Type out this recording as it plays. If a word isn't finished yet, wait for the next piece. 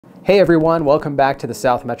Hey everyone, welcome back to the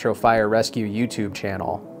South Metro Fire Rescue YouTube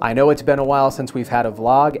channel. I know it's been a while since we've had a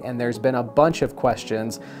vlog, and there's been a bunch of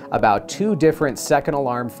questions about two different second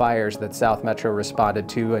alarm fires that South Metro responded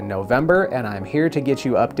to in November, and I'm here to get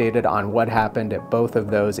you updated on what happened at both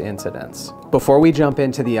of those incidents. Before we jump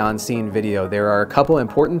into the on-scene video, there are a couple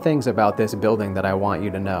important things about this building that I want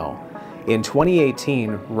you to know. In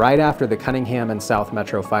 2018, right after the Cunningham and South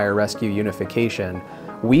Metro Fire Rescue unification,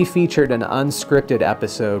 we featured an unscripted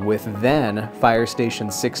episode with then Fire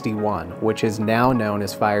Station 61, which is now known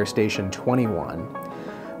as Fire Station 21.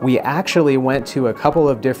 We actually went to a couple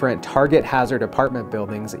of different target hazard apartment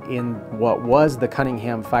buildings in what was the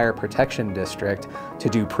Cunningham Fire Protection District to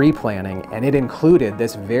do pre-planning, and it included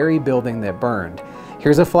this very building that burned.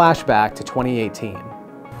 Here's a flashback to 2018.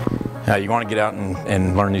 You want to get out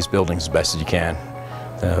and learn these buildings as best as you can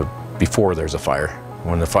before there's a fire.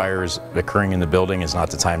 When the fire is occurring in the building is not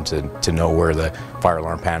the time to know where the fire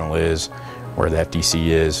alarm panel is, where the FDC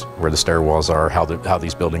is, where the stairwells are, how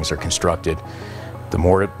these buildings are constructed. The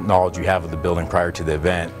more knowledge you have of the building prior to the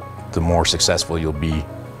event, the more successful you'll be,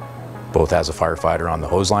 both as a firefighter on the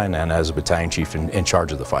hose line and as a battalion chief in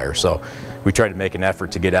charge of the fire. So we try to make an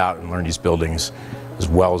effort to get out and learn these buildings as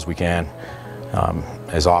well as we can,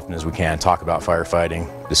 as often as we can, talk about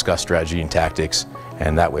firefighting, discuss strategy and tactics,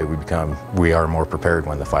 and that way we are more prepared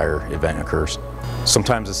when the fire event occurs.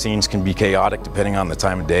 Sometimes the scenes can be chaotic depending on the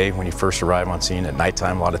time of day. When you first arrive on scene at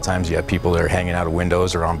nighttime, a lot of times you have people that are hanging out of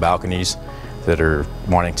windows or on balconies that are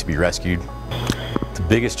wanting to be rescued. The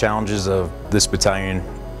biggest challenges of this battalion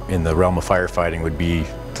in the realm of firefighting would be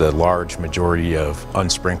the large majority of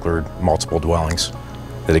unsprinklered multiple dwellings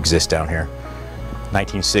that exist down here.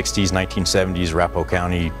 1960s, 1970s Arapahoe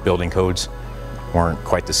County building codes weren't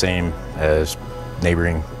quite the same as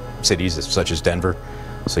neighboring cities such as Denver.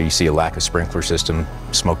 So you see a lack of sprinkler system,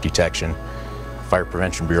 smoke detection. Fire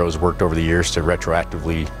Prevention Bureau has worked over the years to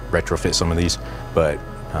retroactively retrofit some of these, but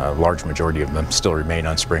a large majority of them still remain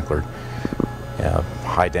unsprinklered.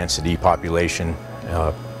 High density population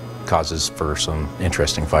causes for some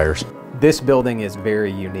interesting fires. This building is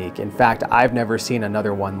very unique. In fact, I've never seen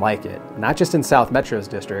another one like it, not just in South Metro's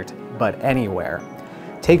district, but anywhere.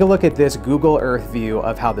 Take a look at this Google Earth view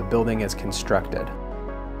of how the building is constructed.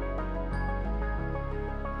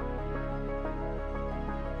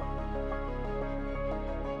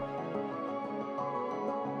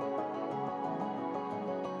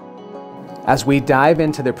 As we dive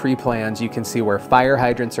into the pre-plans, you can see where fire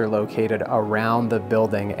hydrants are located around the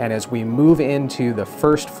building, and as we move into the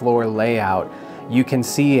first floor layout, you can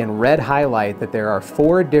see in red highlight that there are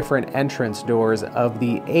 4 different entrance doors of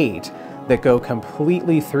the 8 that go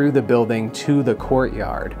completely through the building to the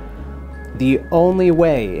courtyard. The only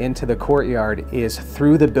way into the courtyard is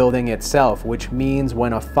through the building itself, which means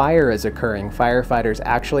when a fire is occurring, firefighters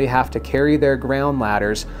actually have to carry their ground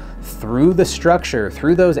ladders through the structure,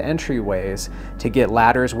 through those entryways, to get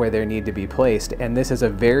ladders where they need to be placed, and this is a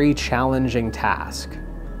very challenging task.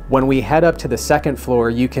 When we head up to the second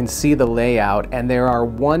floor, you can see the layout, and there are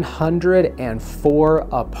 104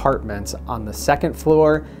 apartments on the second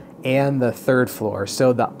floor and the third floor,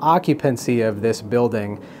 so the occupancy of this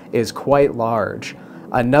building is quite large.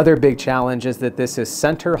 Another big challenge is that this is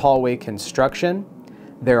center hallway construction.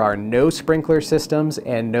 There are no sprinkler systems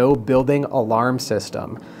and no building alarm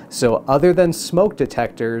system. So other than smoke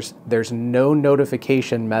detectors, there's no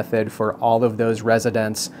notification method for all of those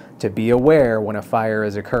residents to be aware when a fire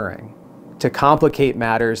is occurring. To complicate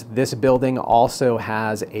matters, this building also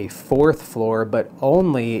has a 4th floor, but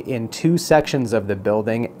only in 2 sections of the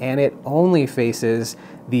building, and it only faces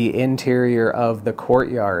the interior of the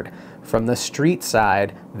courtyard. From the street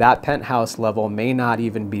side, that penthouse level may not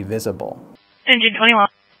even be visible. Engine 21.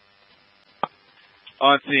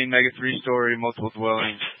 On scene, mega 3-story, multiple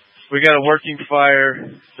dwellings. We got a working fire,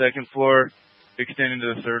 2nd floor, extending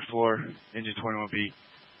to the 3rd floor, engine 21B.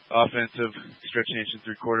 Offensive, stretching engine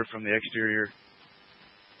 3/4 from the exterior.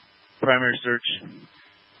 Primary search,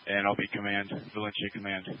 and I'll be command, Valencia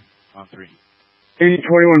command, on 3. Engine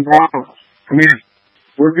 21 Bravo, come in.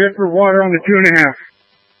 We're good for water on the 2.5.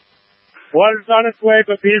 Water's on its way,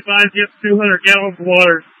 but be advised you have 200 gallons of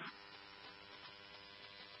water.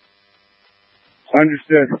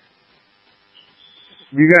 Understood.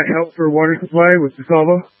 You got help for water supply with the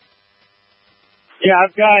salvo? Yeah,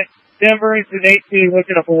 I've got Denver Engine 18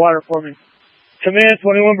 hooking up a water for me. Command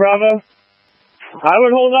 21 Bravo. I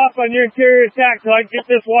would hold off on your interior attack till I get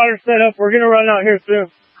this water set up. We're going to run out here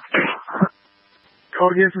soon.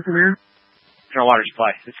 Call again for command? No water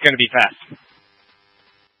supply. It's going to be fast.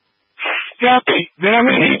 Copy. Then I'm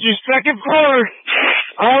going to need your 2nd floor.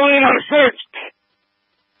 All in on search.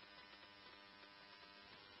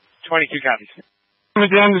 22 copies.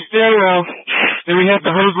 Coming down the stairwell, then we have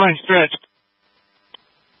the hose line stretched.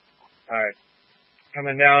 Alright.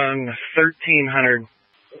 Coming down 1300.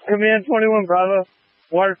 Command 21 Bravo.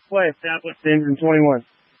 Water supply established to engine 21.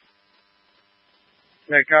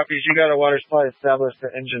 Yeah, copies. You got a water supply established to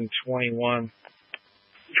engine 21.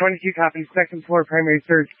 22 copies, second floor primary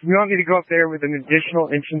search. You want me to go up there with an additional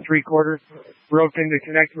inch and 3/4 rope in to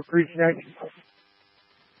connect with pre-connect?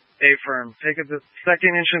 A-firm. Take it the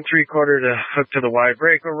second inch and 3/4 to hook to the Y.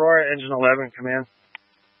 Break Aurora, engine 11, command.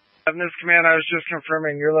 Having this command, I was just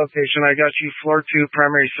confirming your location. I got you floor 2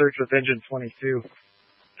 primary search with engine 22.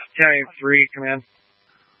 Counting 3, command.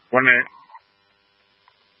 1 minute.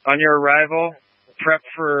 On your arrival, prep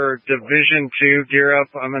for Division 2. Gear up.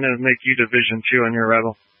 I'm going to make you Division 2 on your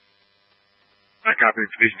arrival. I copy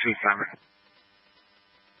Division 2 assignment.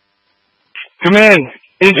 Command,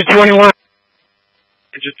 engine 21.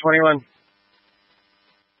 Engine 21.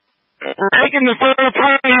 We're taking the fire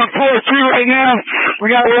apart on floor 3 right now. We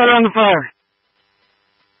got water on the fire.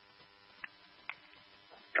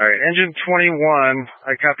 Alright, engine 21.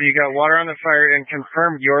 I copy. You got water on the fire and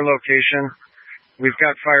confirm your location. We've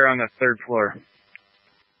got fire on the 3rd floor.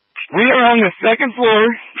 We are on the 2nd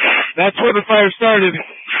floor. That's where the fire started.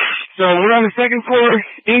 So we're on the 2nd floor,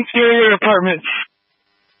 interior apartment.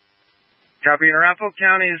 Copy. In Arapahoe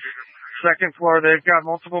County's 2nd floor, they've got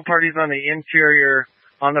multiple parties on the interior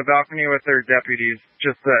on the balcony with their deputies.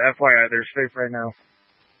 Just FYI, they're safe right now.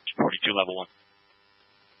 42 level 1.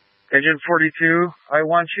 Engine 42, I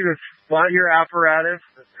want you to spot your apparatus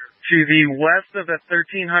to the west of the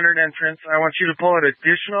 1300 entrance. I want you to pull an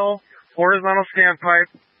additional horizontal standpipe,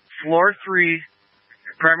 floor 3,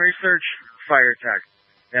 primary search, fire attack.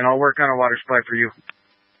 And I'll work on a water supply for you.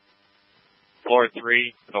 Floor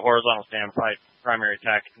 3, the horizontal standpipe, primary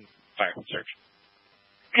attack, and fire search.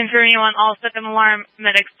 Confirm you want all second alarm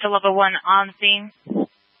medics to level 1 on scene.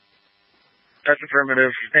 That's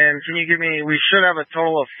affirmative. And can you give me, we should have a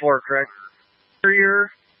total of 4, correct?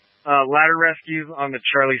 Interior, ladder rescues on the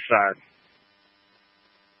Charlie side.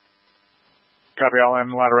 Copy all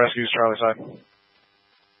in ladder rescues, Charlie side.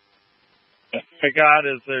 I got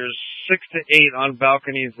is there's 6 to 8 on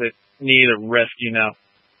balconies that need a rescue now.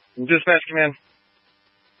 Dispatch command.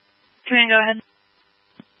 Command, go ahead.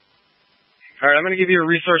 Alright, I'm going to give you a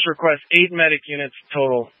resource request. 8 medic units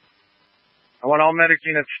total. I want all medic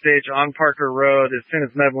units staged on Parker Road. As soon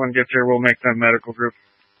as Med1 gets here, we'll make them medical group.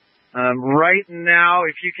 Right now,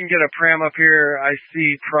 if you can get a pram up here, I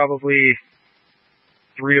see probably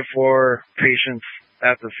 3 to 4 patients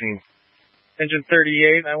at the scene. Engine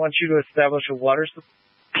 38, I want you to establish a water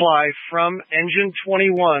supply from engine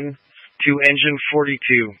 21 to engine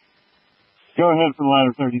 42. Go ahead for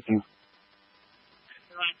ladder 32.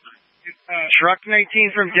 Truck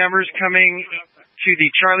 19 from Denver's coming to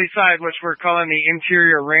the Charlie side, which we're calling the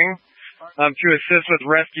interior ring, to assist with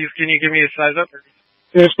rescues. Can you give me a size up?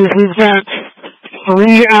 Yes, we've got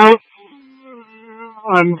 3 out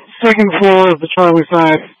on 2nd floor of the Charlie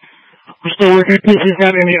side. We're still looking to see if we've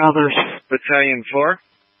got any others. Battalion 4.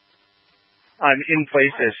 I'm in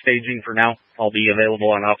place as staging for now. I'll be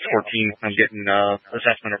available on Ops 14. I'm getting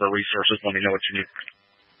assessment of our resources. Let me know what you need.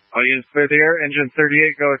 All units clear the air. Engine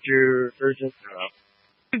 38, go with your urgent.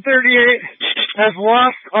 Engine 38 has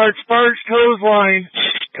lost our sparged hose line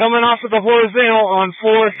coming off of the horizontal on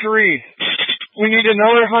floor 3. We need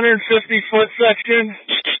another 150-foot section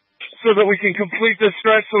so that we can complete this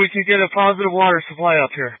stretch so we can get a positive water supply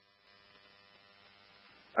up here.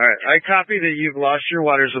 Alright, I copy that you've lost your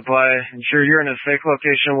water supply. Ensure you're in a safe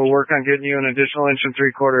location. We'll work on getting you an additional inch and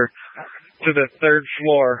 3/4 to the 3rd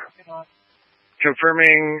floor.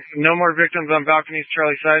 Confirming no more victims on balconies,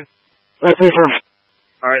 Charlie side. That's confirmed.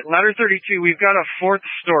 Alright, ladder 32, we've got a 4th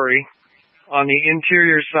story on the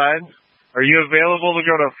interior side. Are you available to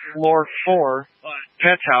go to floor 4,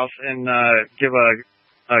 Pet's house, and give a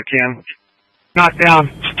can? Not down.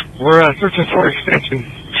 We're searching for extension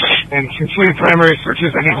and completing primary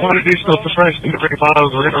searches and one additional suppression to bring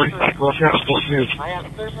bottles. We're going to recycle a transport news.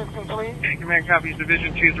 Command copies.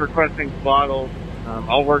 Division 2 is requesting bottles.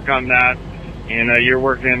 I'll work on that. And you're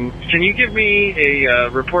working. Can you give me a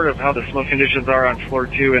report of how the smoke conditions are on floor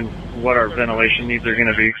 2 and what our ventilation needs are going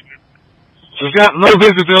to be? We've got low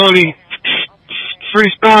visibility,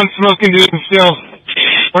 pretty strong smoke conditions still.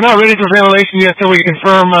 We're not ready for ventilation yet until we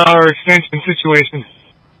confirm our extension situation.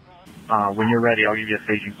 When you're ready, I'll give you a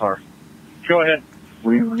staging car. Go ahead.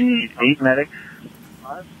 We need 8 medics,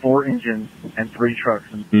 4 engines, and 3 trucks.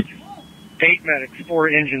 8 medics, 4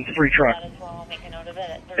 engines, 3 trucks.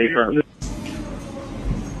 A-firm.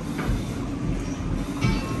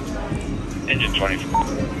 Engine 20.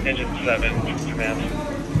 Engine 7, command.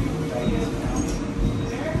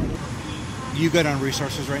 you good on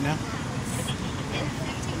resources right now?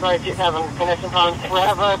 Sorry, keep having connection problems. We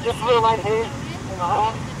have just a little light haze in the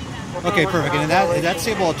hall. Okay, perfect. And that's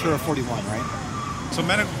Sable Altura 41, right? So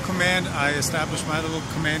Medical Command, I established my little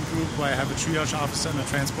command group where I have a triage officer and a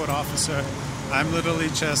transport officer. I'm literally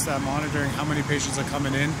just monitoring how many patients are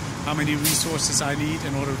coming in, how many resources I need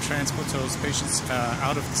in order to transport those patients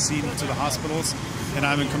out of the scene to the hospitals. And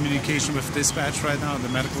I'm in communication with dispatch right now, and the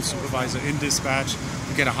medical supervisor in dispatch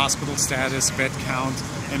to get a hospital status, bed count,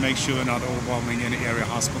 and make sure we're not overwhelming any area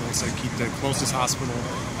hospitals and keep the closest hospital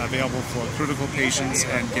available for critical patients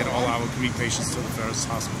and get all our Greek patients to the first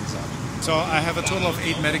hospitals out. So I have a total of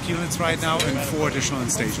 8 medic units right now and 4 additional in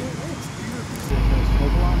staging. No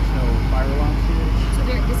smoke alarms, no fire alarms here? So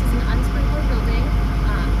this is an unsprinkled building.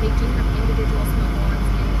 They do have individual smoke alarms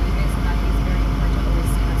in the units, and that is very important to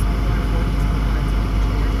always have smoke alarms for these components to make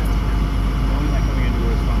sure you're testing them. Knowing that coming into a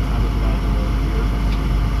response, how does that work?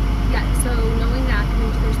 Yeah, so knowing that coming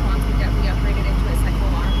into the response, we upgraded into a second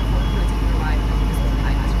alarm before fluids can arrive. This is the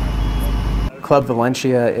high hazard. Club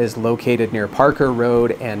Valencia is located near Parker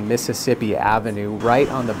Road and Mississippi Avenue, right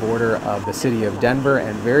on the border of the city of Denver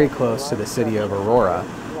and very close to the city of Aurora.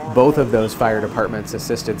 Both of those fire departments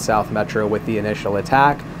assisted South Metro with the initial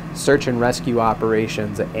attack, search and rescue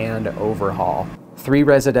operations, and overhaul. 3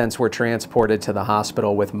 residents were transported to the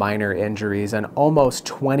hospital with minor injuries, and almost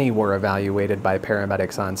 20 were evaluated by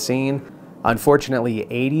paramedics on scene. Unfortunately,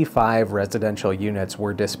 85 residential units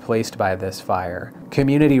were displaced by this fire.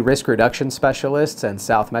 Community risk reduction specialists and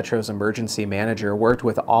South Metro's emergency manager worked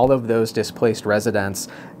with all of those displaced residents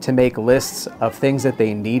to make lists of things that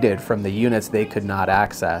they needed from the units they could not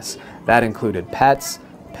access. That included pets,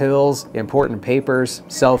 pills, important papers,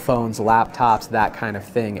 cell phones, laptops, that kind of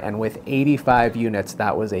thing. And with 85 units,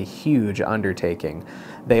 that was a huge undertaking.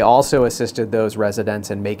 They also assisted those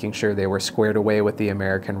residents in making sure they were squared away with the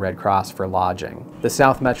American Red Cross for lodging. The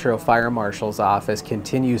South Metro Fire Marshal's office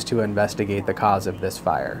continues to investigate the cause of this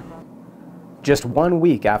fire. Just 1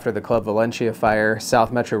 week after the Club Valencia fire,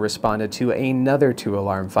 South Metro responded to another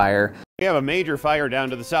 2-alarm fire. We have a major fire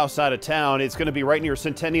down to the south side of town. It's going to be right near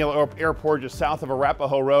Centennial Airport, just south of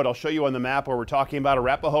Arapahoe Road. I'll show you on the map where we're talking about.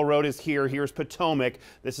 Arapahoe Road is here. Here's Potomac.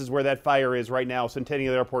 This is where that fire is right now.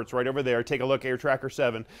 Centennial Airport's right over there. Take a look, Air Tracker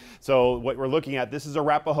 7. So what we're looking at, this is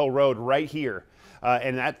Arapahoe Road right here.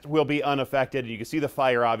 And that will be unaffected. You can see the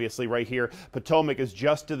fire obviously right here. Potomac is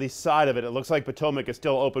just to the side of it. It looks like Potomac is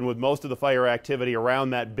still open with most of the fire activity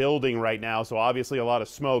around that building right now. So obviously a lot of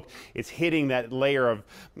smoke. It's hitting that layer of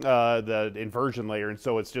the inversion layer, and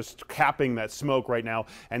so it's just capping that smoke right now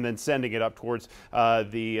and then sending it up towards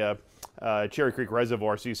the Cherry Creek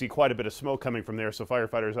Reservoir. So you see quite a bit of smoke coming from there. So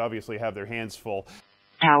firefighters obviously have their hands full.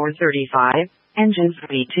 Tower 35, Engine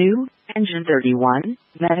 32, Engine 31,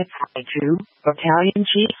 Medic 42, Battalion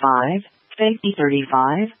Chief 5, Safety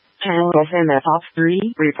 35, Channel SMF Ops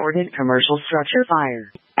 3 reported commercial structure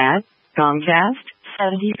fire at Comcast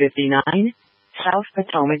 7059, South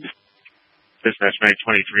Potomac. Dispatch Mag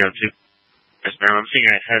 2302. Yes, ma'am. I'm seeing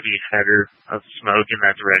a heavy header of smoke in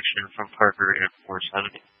that direction from Parker and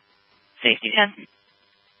 470. Safety 10.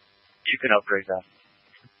 You can upgrade that.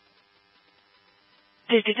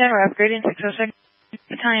 Safety 10, we're upgrading 606.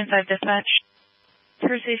 Battalion 5 dispatch.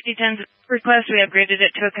 Per Safety 10's request, we upgraded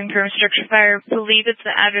it to a confirmed structure fire. Believe it's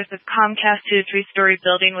the address of Comcast 2 3-story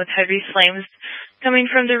building with heavy flames coming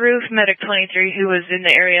from the roof. Medic 23, who was in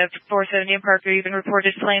the area of 470 and Parker, even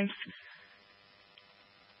reported flames.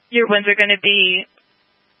 Your winds are going to be,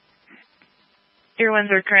 your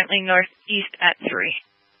winds are currently northeast at 3.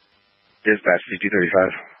 Dispatch Safety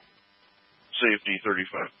 35. Safety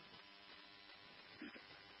 35.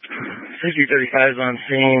 Safety 35 is on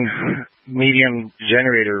scene, medium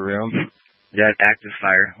generator room. That active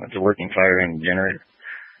fire. That's a working fire and generator.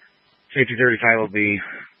 Safety 35 will be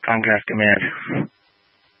Comcast command.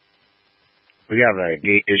 We have a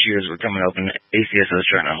gate issue as we're coming open. ACSO is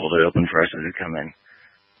trying to hold it open for us as we come in.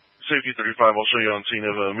 Safety 35 will show you on scene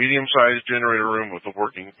of a medium-sized generator room with a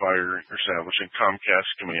working fire establishing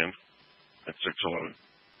Comcast command at 611.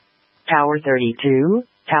 Tower 32,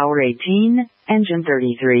 Tower 18, Engine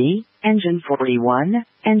 33, Engine 41,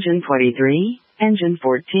 Engine 23, Engine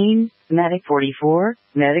 14, Medic 44,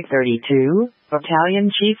 Medic 32,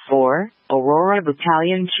 Battalion Chief 4, Aurora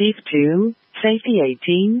Battalion Chief 2, Safety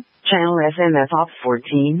 18, Channel SMF Ops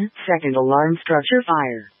 14, second alarm structure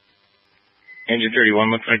fire. Engine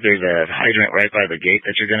 31 looks like there's a hydrant right by the gate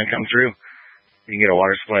that you're going to come through. You can get a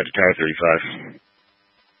water supply to Tower 35.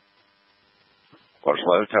 Water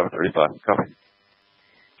supply to Tower 35. Copy.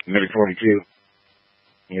 Medic 42.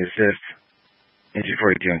 You assist. Engine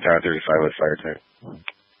 42 and Tower 35 with fire type.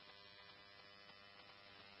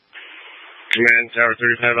 Command, Tower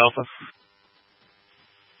 35 Alpha.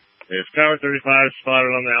 It's Tower 35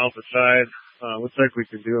 spotted on the Alpha side. Looks like we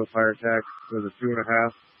could do a fire attack with a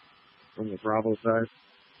 2.5 from the Bravo side.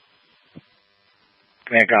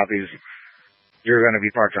 Command copies. You're going to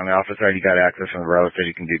be parked on the Alpha side. You got access on the Bravo side.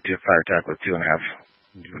 You can do fire attack with 2.5.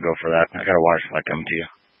 You can go for that. I got a water supply coming to you.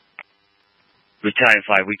 Battalion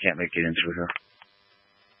 5, we can't make it in through here.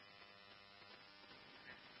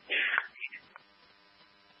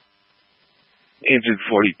 Engine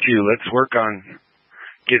 42, let's work on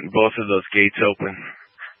getting both of those gates open,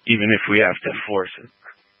 even if we have to force it.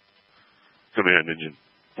 Command, Engine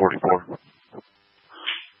 44.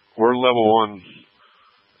 We're level 1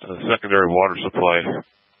 secondary water supply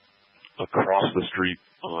across the street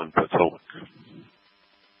on Potomac.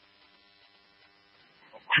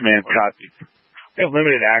 Command, copy. We have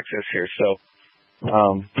limited access here, so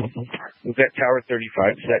we've got Tower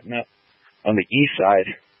 35 setting up on the east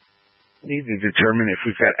side. We need to determine if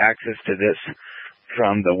we've got access to this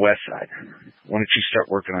from the west side. Why don't you start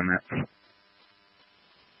working on that?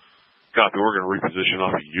 Copy, we're going to reposition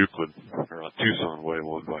off of Euclid, or Tucson way,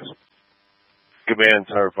 we'll advise. Command,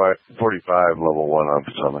 Tower 45, level 1 on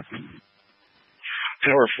Potomac.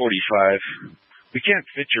 Tower 45. We can't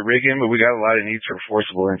fit your rig in, but we got a lot of needs for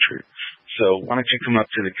forcible entry. So why don't you come up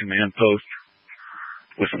to the command post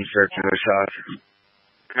with some circular shots?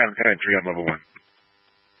 Command 3 on level 1.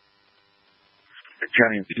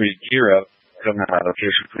 Battalion 3, gear up. Come to my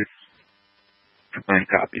location, please. Command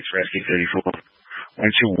copies, Rescue 34. Why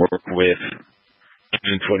don't you work with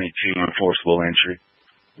Engine 22 on forcible entry?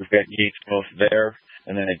 We've got gates both there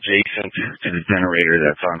and then adjacent to the generator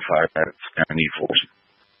that's on fire. That's going to need force.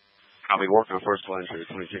 I'll be working on first line here,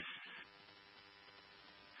 22.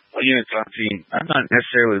 All units on scene. I'm not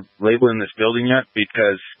necessarily labeling this building yet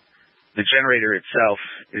because the generator itself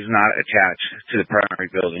is not attached to the primary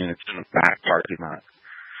building. It's in the back parking lot.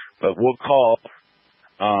 But we'll call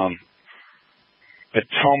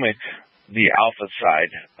Potomac the Alpha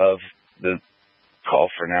side of the call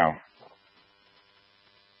for now.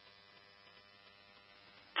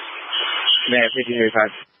 Command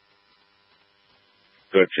 5035.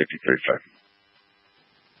 Go ahead, 5035.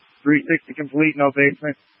 360 complete, no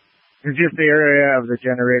basement. It's just the area of the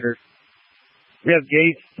generator. We have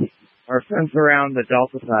gates or fence around the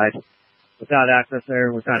Delta side without access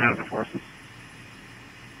there, without having force.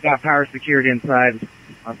 Got power secured inside.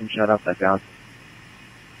 Awesome, shut up that down.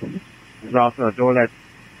 There's also a door that's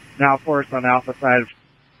now forced on the Alpha side.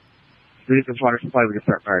 Reduce this water supply, we can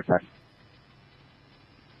start fire attack.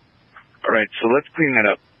 All right, so let's clean that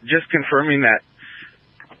up. Just confirming that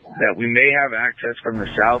we may have access from the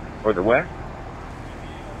south or the west.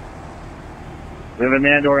 We have a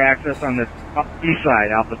man door access on the east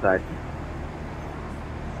side, Alpha side.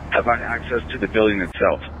 How about access to the building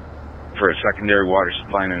itself for a secondary water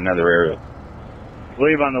supply in another area? I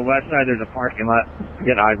believe on the west side there's a parking lot.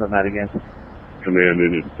 Get eyes on that again. Command,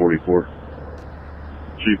 Engine 44.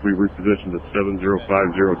 Chief, we repositioned at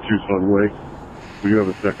 7050 Tucson Way. We do have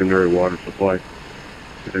a secondary water supply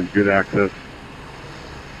and good access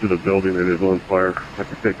to the building that is on fire. I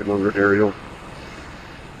can take another aerial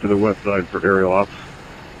to the west side for aerial ops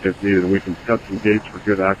if needed. We can cut some gates for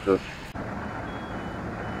good access.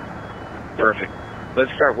 Perfect.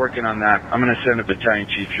 Let's start working on that. I'm going to send a battalion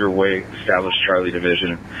chief your way, establish Charlie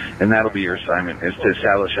Division, and that'll be your assignment, is to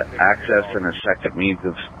establish access and a second means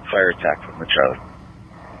of fire attack from the Charlie.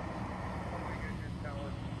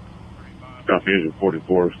 Copy, Engine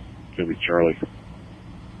 44 is going to be Charlie.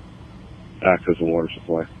 Access and water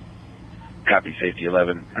supply. Copy, Safety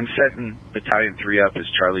 11. I'm setting Battalion 3 up as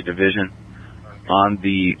Charlie Division on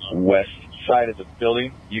the west side of the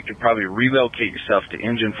building. You could probably relocate yourself to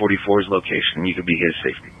Engine 44's location. You could be his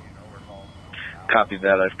safety. Copy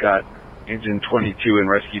that. I've got Engine 22 and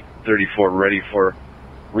Rescue 34 ready for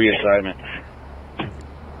reassignment.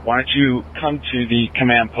 Why don't you come to the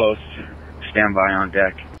command post, stand by on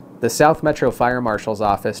deck. The South Metro Fire Marshal's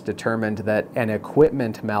office determined that an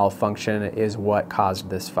equipment malfunction is what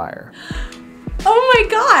caused this fire. Oh my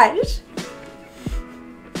gosh!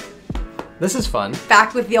 This is fun.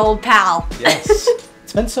 Back with the old pal. Yes.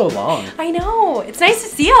 It's been so long. I know. It's nice to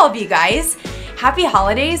see all of you guys. Happy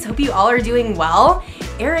holidays. Hope you all are doing well.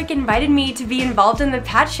 Eric invited me to be involved in the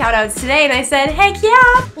patch shoutouts today, and I said, heck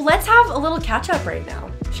yeah! Well, let's have a little catch up right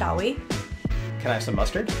now, shall we? Can I have some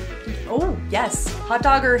mustard? Oh, yes. Hot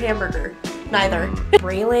dog or hamburger? Neither.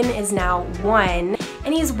 Braylon is now 1,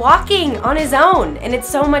 and he's walking on his own, and it's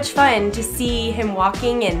so much fun to see him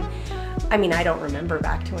walking and I mean, I don't remember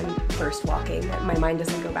back to when first walking. My mind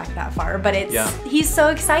doesn't go back that far, but he's so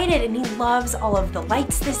excited and he loves all of the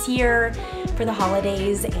lights this year for the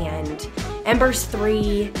holidays and Embers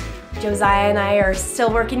 3. Josiah and I are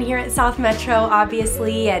still working here at South Metro,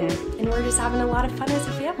 obviously, and we're just having a lot of fun as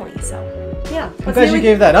a family, so yeah. I'm glad you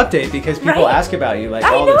gave that update because people ask about you like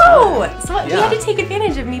all the time. So we had to take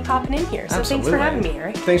advantage of me popping in here, so Absolutely. Thanks for having me,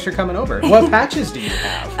 Eric. Thanks for coming over. What patches do you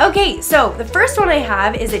have? Okay, so the first one I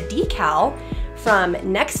have is a decal from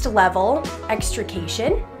Next Level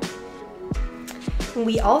Extrication.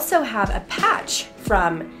 We also have a patch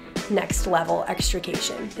from Next Level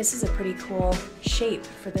Extrication. This is a pretty cool shape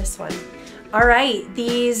for this one. All right,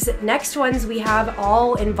 these next ones we have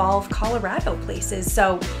all involve Colorado places.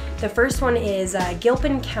 So the first one is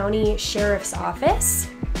Gilpin County Sheriff's Office.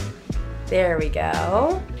 There we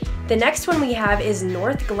go. The next one we have is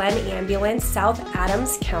North Glen Ambulance, South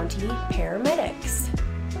Adams County Paramedics.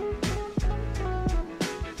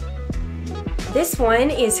 This one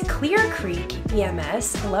is Clear Creek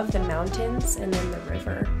EMS. I love the mountains and then the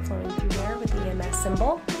river flowing through there with the EMS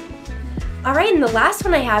symbol. All right, and the last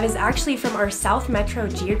one I have is actually from our South Metro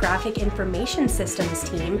Geographic Information Systems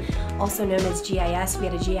team, also known as GIS. We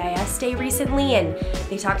had a GIS day recently and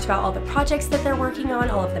they talked about all the projects that they're working on,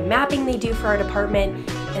 all of the mapping they do for our department,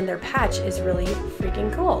 and their patch is really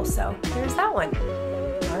freaking cool. So there's that one.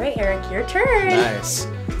 All right, Eric, your turn. Nice.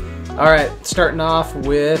 All right, starting off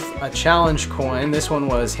with a challenge coin. This one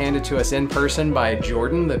was handed to us in person by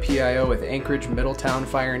Jordan, the PIO with Anchorage Middletown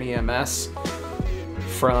Fire and EMS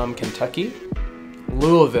from Kentucky.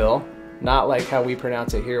 Louisville, not like how we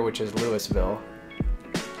pronounce it here, which is Louisville.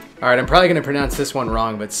 All right, I'm probably going to pronounce this one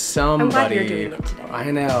wrong, but somebody... I'm glad you're doing it today. I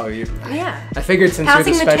know. Yeah. I figured since you're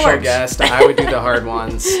the special guest, I would do the hard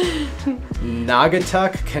ones.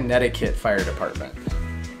 Naugatuck, Connecticut Fire Department.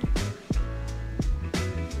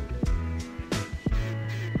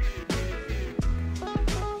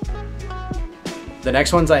 The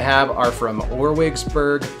next ones I have are from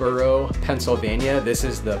Orwigsburg Borough, Pennsylvania. This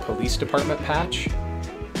is the police department patch.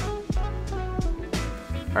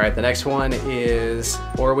 All right, the next one is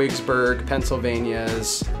Orwigsburg,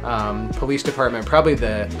 Pennsylvania's police department, probably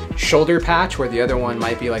the shoulder patch, where the other one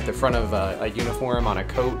might be like the front of a uniform on a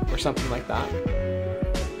coat or something like that.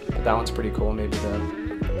 But that one's pretty cool, maybe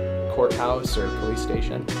the courthouse or police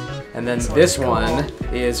station. And then this one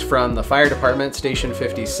is from the fire department, Station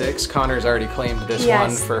 56. Connor's already claimed this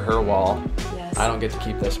one for her wall. Yes. I don't get to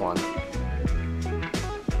keep this one.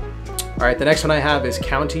 All right, the next one I have is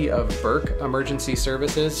County of Burke Emergency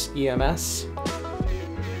Services, EMS.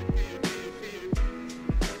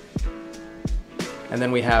 And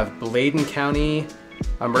then we have Bladen County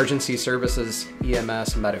Emergency Services,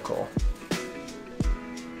 EMS Medical.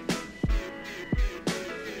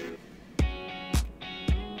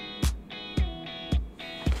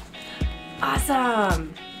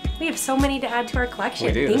 Awesome. We have so many to add to our collection.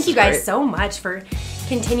 We do. Thank you guys so much for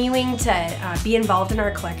continuing to be involved in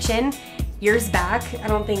our collection. Years back, I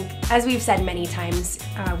don't think, as we've said many times,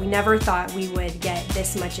 we never thought we would get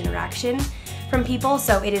this much interaction from people,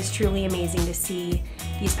 so it is truly amazing to see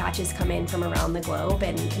these patches come in from around the globe,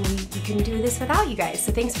 and we couldn't do this without you guys,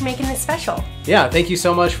 so thanks for making this special. Yeah, thank you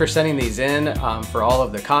so much for sending these in, for all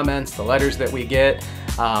of the comments, the letters that we get.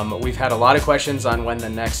 We've had a lot of questions on when the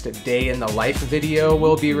next Day in the Life video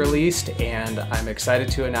will be released, and I'm excited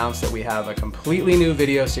to announce that we have a completely new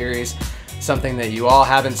video series, something that you all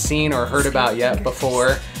haven't seen or heard about yet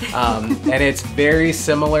before. And it's very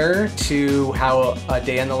similar to how a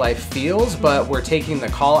day in the life feels, but we're taking the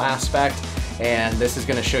call aspect, and this is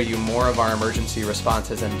going to show you more of our emergency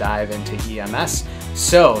responses and dive into EMS.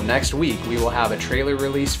 So next week we will have a trailer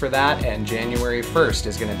release for that, and January 1st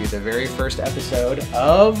is going to be the very first episode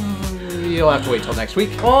of... You'll have to wait till next week.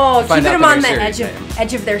 Oh, keep them on the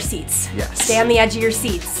edge of their seats. Yes. Stay on the edge of your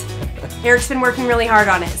seats. Eric's been working really hard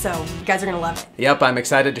on it, so you guys are going to love it. Yep, I'm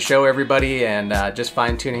excited to show everybody, and just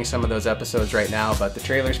fine-tuning some of those episodes right now, but the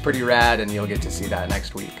trailer's pretty rad, and you'll get to see that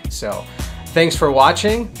next week. So thanks for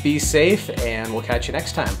watching, be safe, and we'll catch you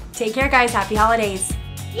next time. Take care, guys. Happy holidays.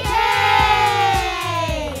 Yay!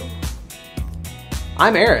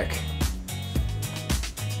 I'm Eric.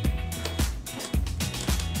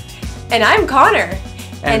 And I'm Connor.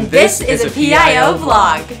 And this is a PIO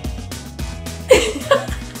vlog.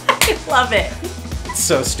 I love it. It's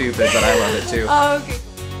so stupid, but I love it too. Oh, okay.